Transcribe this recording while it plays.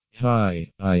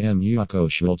Hi, I am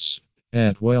Yako Schultz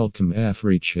at Welcome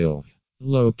AfriChill,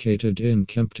 located in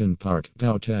Kempton Park,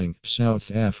 Gauteng,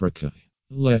 South Africa.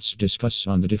 Let's discuss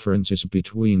on the differences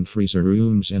between freezer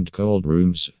rooms and cold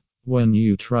rooms. When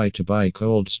you try to buy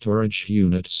cold storage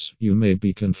units, you may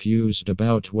be confused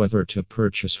about whether to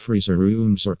purchase freezer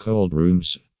rooms or cold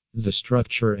rooms. The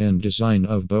structure and design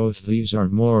of both these are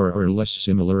more or less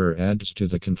similar adds to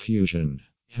the confusion.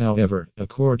 However,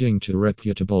 according to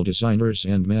reputable designers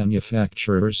and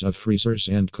manufacturers of freezers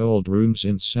and cold rooms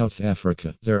in South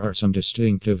Africa, there are some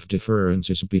distinctive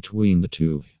differences between the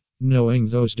two. Knowing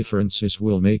those differences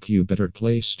will make you better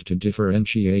placed to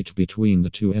differentiate between the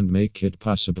two and make it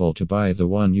possible to buy the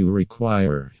one you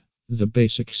require. The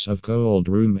basics of cold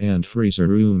room and freezer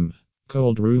room.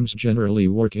 Cold rooms generally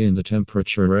work in the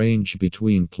temperature range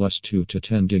between +2 to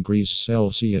 10 degrees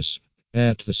Celsius.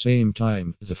 At the same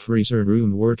time, the freezer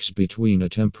room works between a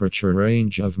temperature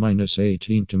range of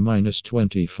 -18 to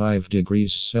 -25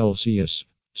 degrees Celsius.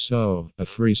 So, a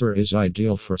freezer is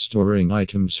ideal for storing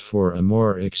items for a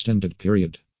more extended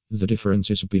period. The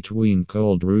differences between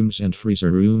cold rooms and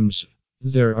freezer rooms.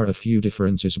 There are a few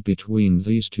differences between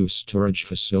these two storage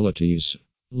facilities.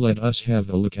 Let us have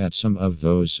a look at some of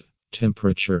those.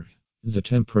 Temperature. The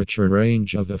temperature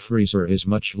range of a freezer is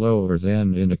much lower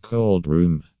than in a cold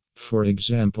room. For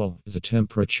example, the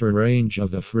temperature range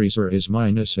of a freezer is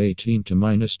 -18 to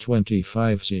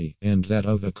 -25 C, and that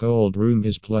of a cold room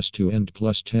is +2 and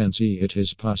 +10 C. It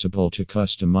is possible to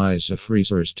customize a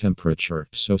freezer's temperature,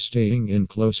 so staying in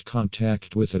close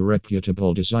contact with a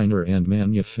reputable designer and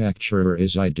manufacturer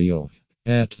is ideal.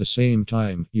 At the same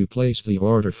time, you place the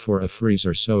order for a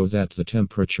freezer so that the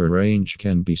temperature range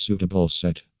can be suitable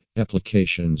set.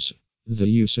 Applications. The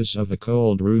uses of a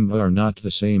cold room are not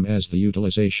the same as the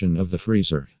utilization of the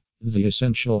freezer. The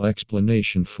essential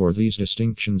explanation for these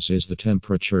distinctions is the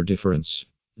temperature difference.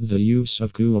 The use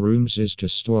of cool rooms is to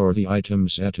store the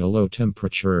items at a low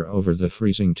temperature over the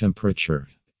freezing temperature.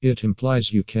 It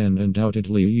implies you can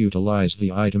undoubtedly utilize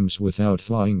the items without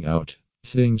thawing out.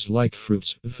 Things like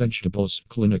fruits, vegetables,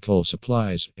 clinical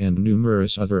supplies, and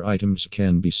numerous other items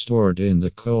can be stored in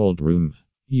the cold room.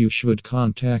 You should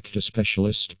contact a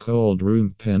specialist cold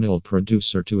room panel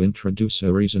producer to introduce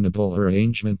a reasonable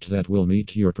arrangement that will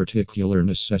meet your particular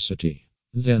necessity.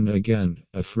 Then again,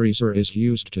 a freezer is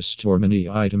used to store many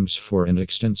items for an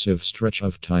extensive stretch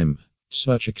of time.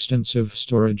 Such extensive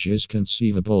storage is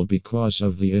conceivable because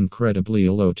of the incredibly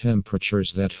low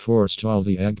temperatures that forestall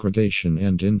the aggregation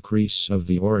and increase of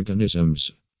the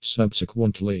organisms.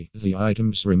 Subsequently, the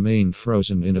items remain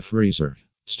frozen in a freezer.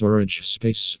 Storage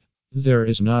space. There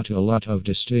is not a lot of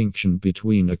distinction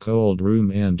between a cold room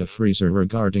and a freezer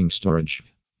regarding storage.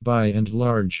 By and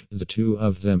large, the two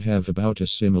of them have about a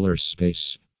similar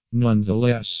space.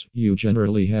 Nonetheless, you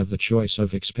generally have the choice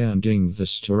of expanding the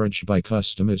storage by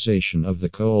customization of the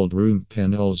cold room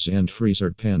panels and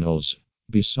freezer panels.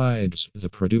 Besides, the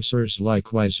producers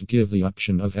likewise give the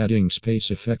option of adding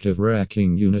space-effective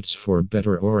racking units for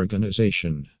better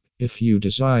organization. If you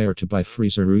desire to buy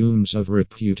freezer rooms of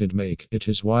reputed make, it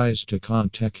is wise to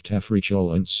contact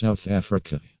AfriChill in South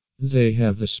Africa. They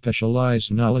have the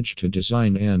specialized knowledge to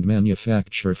design and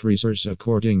manufacture freezers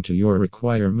according to your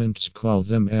requirements. Call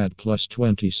them at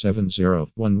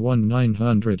 +270 11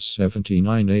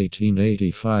 979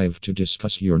 1885 to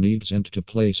discuss your needs and to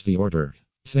place the order.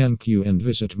 Thank you, and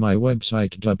visit my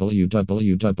website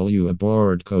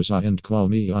www.aboardcoza and call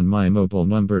me on my mobile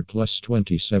number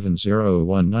 +270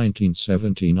 1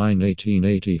 1979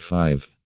 1885.